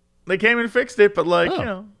leak. it. They came and fixed it, but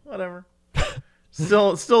whatever.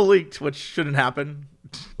 Still leaked, which shouldn't happen.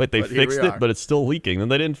 Wait, they fixed it, but it's still leaking. Then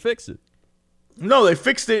they didn't fix it. No, they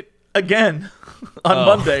fixed it again on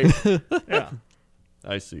Monday. Yeah.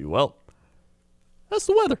 I see. Well, that's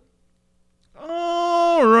the weather.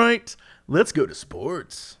 All right. Let's go to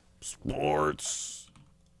sports. Sports.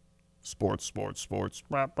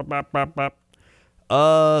 Bop, bop, bop, bop,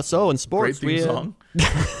 bop. So in sports, Great theme song.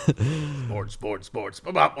 Sports. Bop,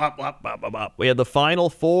 bop, bop, bop, bop. We had the Final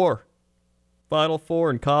Four. Final Four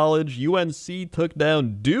in college. UNC took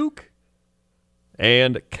down Duke.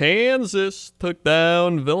 And Kansas took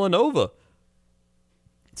down Villanova.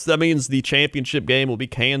 So that means the championship game will be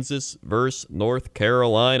Kansas versus North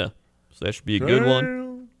Carolina. So that should be a good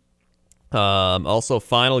one. Also,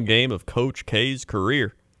 final game of Coach K's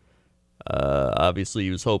career. Obviously,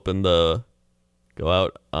 he was hoping to go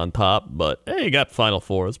out on top, but hey, he got Final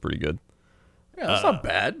Four. That's pretty good. Yeah, that's not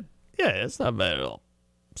bad. Yeah, it's not bad at all.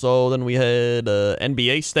 So then we had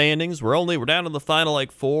NBA standings. We're down to the final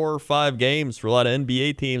 4 or 5 games for a lot of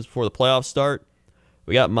NBA teams before the playoffs start.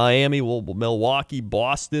 We got Miami, Milwaukee,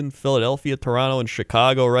 Boston, Philadelphia, Toronto, and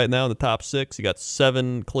Chicago right now in the top 6. You got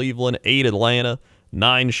 7 Cleveland, 8 Atlanta,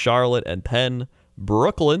 9 Charlotte, and 10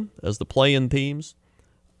 Brooklyn as the play-in teams.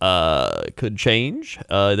 Could change.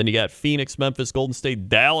 Then you got Phoenix, Memphis, Golden State,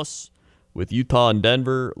 Dallas, with Utah and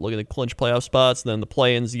Denver looking to clinch playoff spots. And then the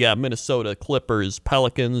play-ins, you got Minnesota, Clippers,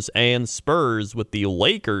 Pelicans, and Spurs, with the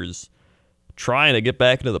Lakers trying to get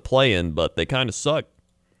back into the play-in, but they kind of suck.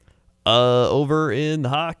 Over in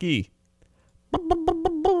hockey,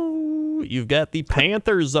 you've got the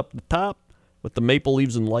Panthers up the top with the Maple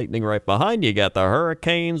Leafs and Lightning right behind. You got the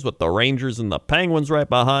Hurricanes with the Rangers and the Penguins right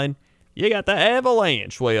behind. You got the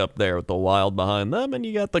Avalanche way up there with the Wild behind them. And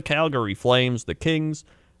you got the Calgary Flames, the Kings,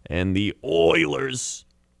 and the Oilers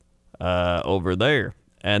over there.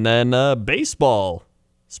 And then baseball.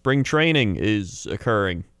 Spring training is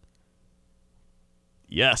occurring.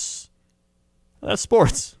 Yes. That's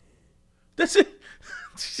sports. That's it.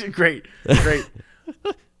 Great.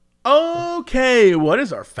 Okay, what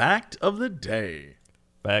is our fact of the day?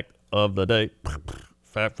 Fact of the day.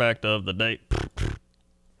 Fact of the day.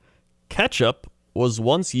 Ketchup was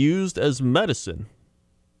once used as medicine.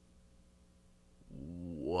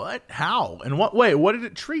 What? How? In what way? What did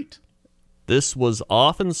it treat? This was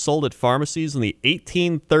often sold at pharmacies in the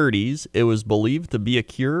 1830s. It was believed to be a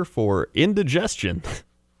cure for indigestion.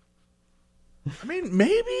 I mean,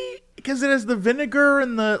 maybe because it has the vinegar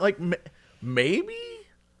and the like. Maybe.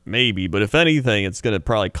 Maybe, but if anything, it's going to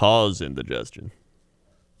probably cause indigestion.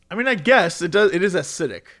 I mean, I guess it does. It is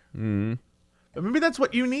acidic. But maybe that's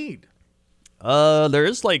what you need. There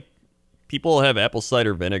is like people have apple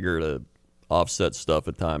cider vinegar to offset stuff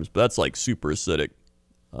at times, but that's like super acidic.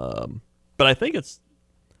 But I think it's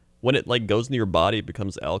when it like goes into your body, it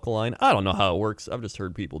becomes alkaline. I don't know how it works. I've just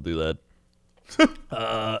heard people do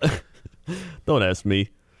that. Don't ask me.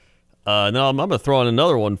 Now I'm going to throw in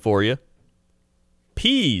another one for you.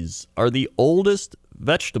 Peas are the oldest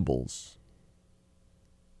vegetables.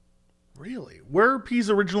 Really? Where are peas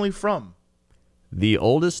originally from? The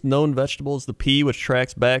oldest known vegetable is the pea, which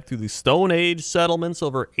tracks back to the Stone Age settlements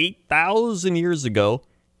over 8,000 years ago.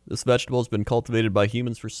 This vegetable has been cultivated by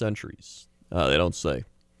humans for centuries. They don't say,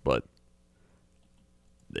 but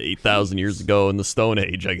 8,000 years ago in the Stone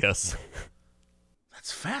Age, I guess.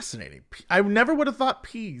 That's fascinating. I never would have thought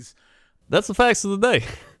peas. That's the facts of the day.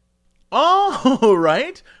 Oh,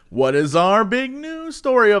 right. What is our big news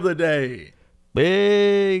story of the day?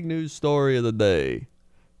 Big news story of the day.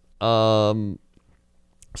 So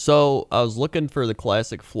I was looking for the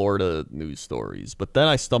classic Florida news stories, but then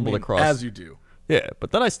I stumbled across... As you do. Yeah,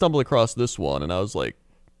 but then I stumbled across this one, and I was like,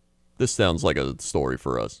 this sounds like a story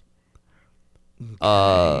for us.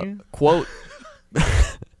 Okay.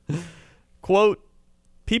 Quote,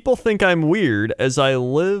 people think I'm weird as I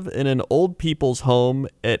live in an old people's home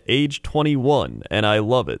at age 21, and I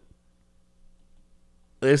love it.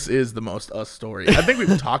 This is the most us story. I think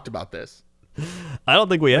we've talked about this. I don't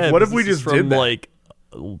think we have. What if we just from did that? Like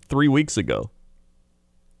 3 weeks ago?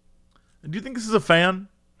 Do you think this is a fan?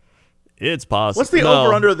 It's possible. What's the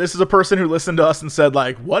over-under? This is a person who listened to us and said,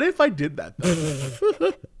 like, what if I did that,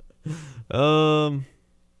 though?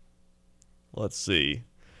 Let's see.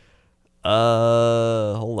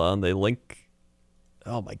 Hold on. They link.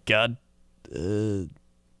 Oh, my God.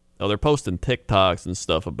 They're posting TikToks and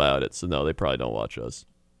stuff about it, so no, they probably don't watch us.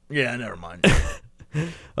 Yeah, never mind.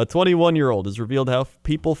 A 21-year-old has revealed how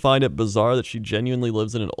people find it bizarre that she genuinely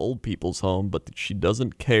lives in an old people's home, but that she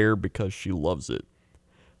doesn't care because she loves it.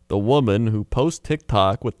 The woman, who posts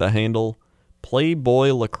TikTok with the handle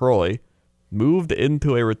Playboy LaCroix, moved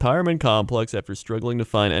into a retirement complex after struggling to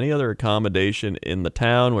find any other accommodation in the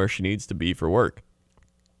town where she needs to be for work.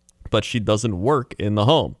 But she doesn't work in the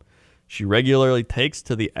home. She regularly takes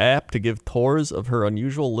to the app to give tours of her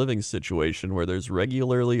unusual living situation, where there's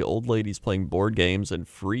regularly old ladies playing board games and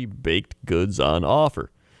free baked goods on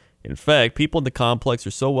offer. In fact, people in the complex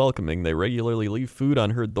are so welcoming, they regularly leave food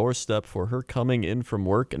on her doorstep for her coming in from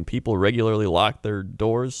work, and people regularly lock their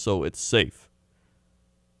doors so it's safe.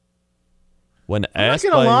 When asked,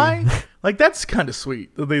 I'm not gonna lie, like, that's kind of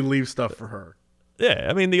sweet that they leave stuff for her. Yeah,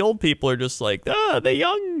 I mean, the old people are just like, the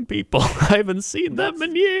young people. I haven't seen them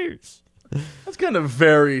in years. That's kind of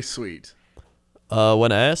very sweet.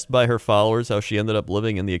 When asked by her followers how she ended up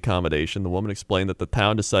living in the accommodation, the woman explained that the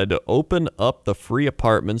town decided to open up the free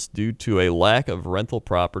apartments due to a lack of rental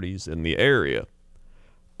properties in the area.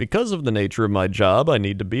 Because of the nature of my job, I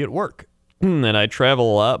need to be at work. And I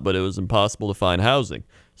travel a lot, but it was impossible to find housing.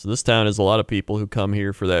 So this town has a lot of people who come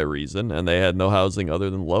here for that reason, and they had no housing other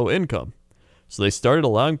than low income. So they started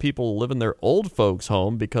allowing people to live in their old folks'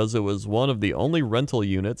 home because it was one of the only rental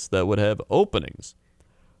units that would have openings.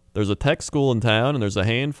 There's a tech school in town, and there's a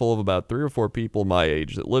handful of about 3 or 4 people my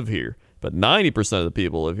age that live here. But 90% of the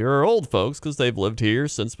people live here are old folks because they've lived here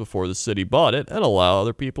since before the city bought it and allow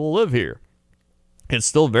other people to live here. It's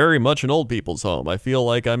still very much an old people's home. I feel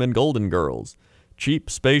like I'm in Golden Girls. Cheap,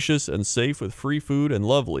 spacious, and safe with free food and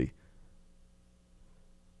lovely.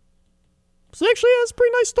 So actually, that's a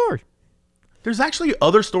pretty nice story. There's actually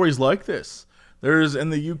other stories like this. There's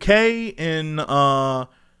in the UK in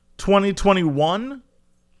 2021,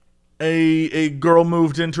 a girl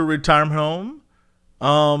moved into a retirement home.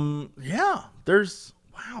 This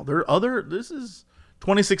is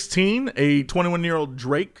 2016, a 21-year-old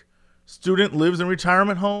Drake student lives in a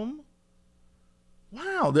retirement home.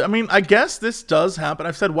 Wow. I mean, I guess this does happen.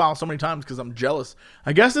 I've said wow so many times because I'm jealous.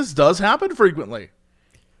 I guess this does happen frequently.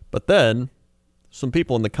 But then, some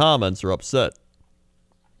people in the comments are upset.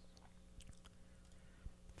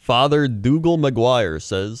 Father Dougal McGuire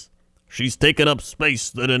says, she's taking up space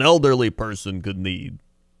that an elderly person could need.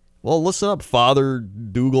 Well, listen up, Father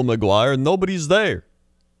Dougal McGuire. Nobody's there.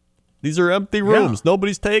 These are empty rooms. Yeah.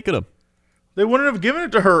 Nobody's taking them. They wouldn't have given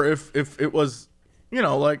it to her if it was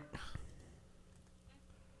like,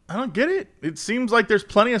 I don't get it. It seems like there's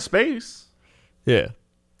plenty of space. Yeah.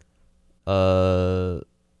 Let's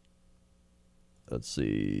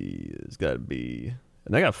see. It's got to be...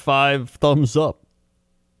 And I got 5 thumbs up.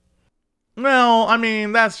 Well, I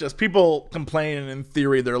mean, that's just people complaining. In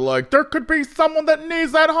theory, they're like, there could be someone that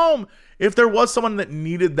needs that home. If there was someone that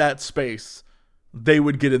needed that space, they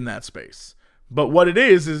would get in that space. But what it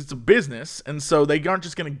is it's a business, and so they aren't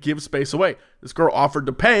just going to give space away. This girl offered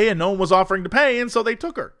to pay, and no one was offering to pay, and so they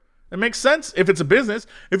took her. It makes sense if it's a business.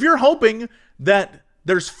 If you're hoping that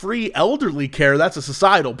there's free elderly care, that's a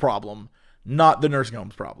societal problem, not the nursing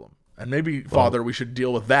home's problem. And maybe, Father, we should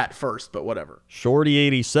deal with that first, but whatever.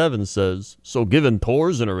 Shorty87 says, so given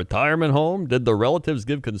tours in a retirement home, did the relatives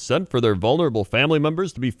give consent for their vulnerable family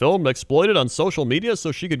members to be filmed and exploited on social media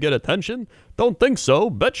so she could get attention? Don't think so.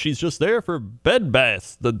 Bet she's just there for bed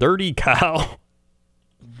baths, the dirty cow.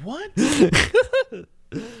 What?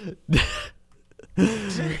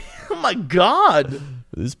 Oh, my God.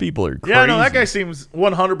 These people are crazy. Yeah, no, that guy seems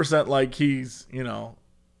 100% like he's,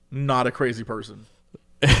 not a crazy person.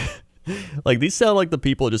 Like, these sound like the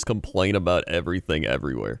people who just complain about everything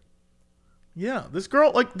everywhere. Yeah, this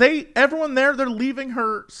girl, everyone there, they're leaving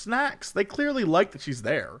her snacks. They clearly like that she's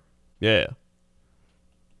there. Yeah.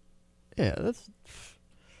 Yeah, that's...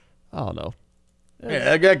 I don't know.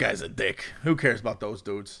 Yeah, that guy's a dick. Who cares about those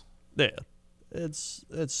dudes? Yeah. It's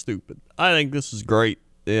stupid. I think this is great.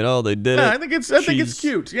 They did it. I think it's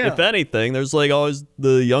cute. Yeah. If anything, there's always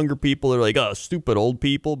the younger people that are like, oh, stupid old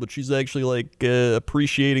people, but she's actually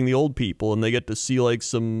appreciating the old people, and they get to see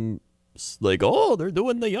some oh, they're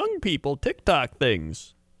doing the young people TikTok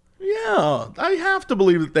things. Yeah, I have to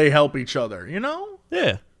believe that they help each other.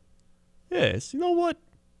 Yeah. Yes. You know what?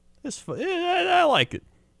 It's I like it.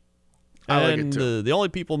 I like it too. The only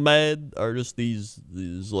people mad are just these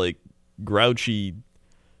grouchy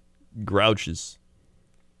grouches.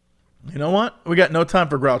 You know what? We got no time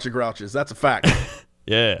for grouchy grouches. That's a fact.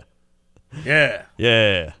 Yeah. Yeah.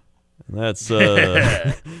 Yeah. That's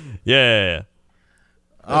yeah. That's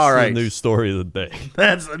all right. The news story of the day.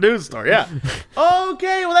 That's the news story. Yeah.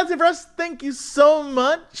 Okay. Well, that's it for us. Thank you so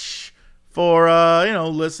much for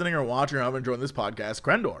listening or watching or enjoying this podcast.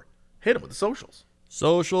 Crendor, hit him with the socials.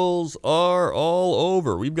 Socials are all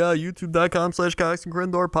over. We've got youtube.com/Cox and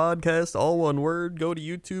Crendor podcast, all one word. Go to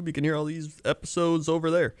YouTube. You can hear all these episodes over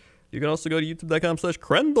there. You can also go to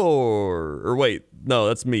youtube.com/Crendor. Or wait, no,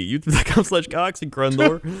 that's me. youtube.com/Cox and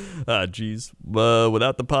Crendor. Jeez.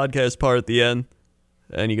 Without the podcast part at the end.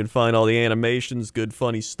 And you can find all the animations, good,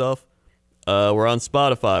 funny stuff. We're on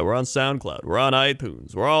Spotify. We're on SoundCloud. We're on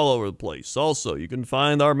iTunes. We're all over the place. Also, you can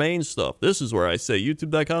find our main stuff. This is where I say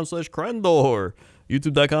youtube.com/Crendor.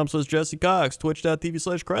 youtube.com/Jesse Cox,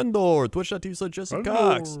 twitch.tv/Crendor, twitch.tv/Jesse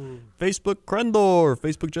Cox, Facebook Crendor,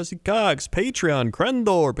 Facebook Jesse Cox, Patreon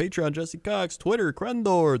Crendor, Patreon Jesse Cox, Twitter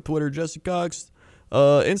Crendor, Twitter Jesse Cox,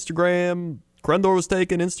 Instagram Crendor was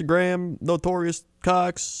taken, Instagram Notorious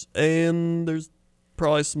Cox, and there's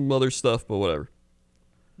probably some other stuff, but whatever.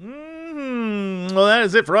 Well, that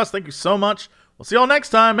is it for us. Thank you so much. We'll see y'all next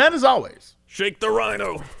time, and as always, shake the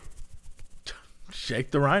rhino.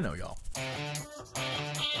 Shake the rhino, y'all.